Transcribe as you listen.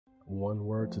one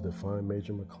word to define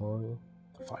Major McClung: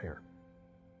 fire.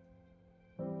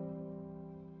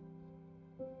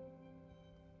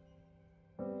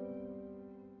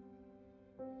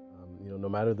 No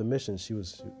matter the mission, she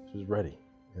was ready.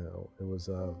 It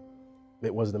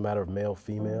wasn't a matter of male,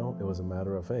 female. It was a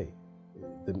matter of, hey,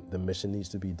 the mission needs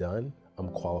to be done. I'm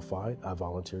qualified. I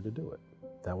volunteered to do it.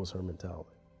 That was her mentality.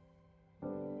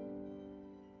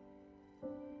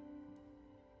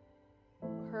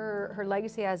 Her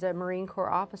legacy as a Marine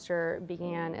Corps officer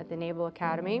began at the Naval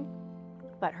Academy,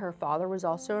 but her father was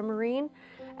also a Marine,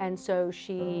 and so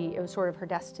it was sort of her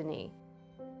destiny.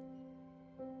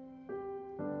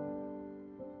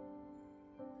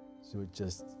 She was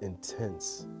just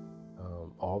intense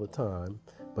all the time,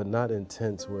 but not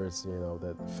intense where it's,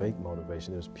 that fake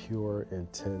motivation. It was pure,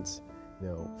 intense,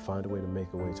 find a way to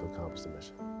make a way to accomplish the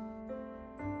mission.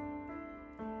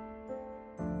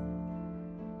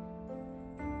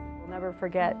 I'll never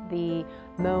forget the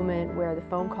moment where the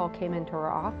phone call came into our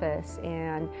office,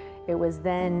 and it was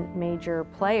then Major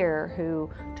Player who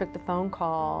took the phone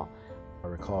call. I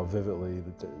recall vividly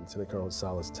Lieutenant Colonel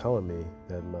Salas telling me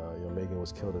that Megan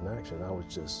was killed in action. I was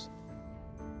just,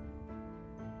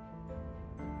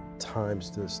 time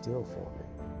stood still for me.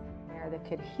 That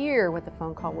could hear what the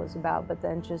phone call was about, but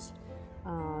then just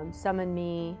summoned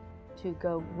me to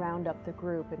go round up the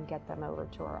group and get them over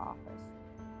to our office.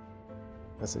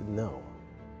 I said, no,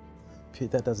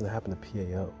 that doesn't happen to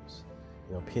PAOs.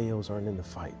 PAOs aren't in the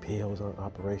fight. PAOs aren't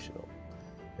operational.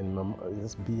 And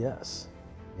it's BS,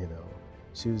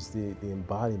 She was the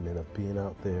embodiment of being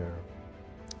out there,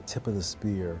 tip of the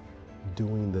spear,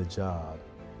 doing the job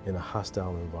in a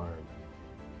hostile environment.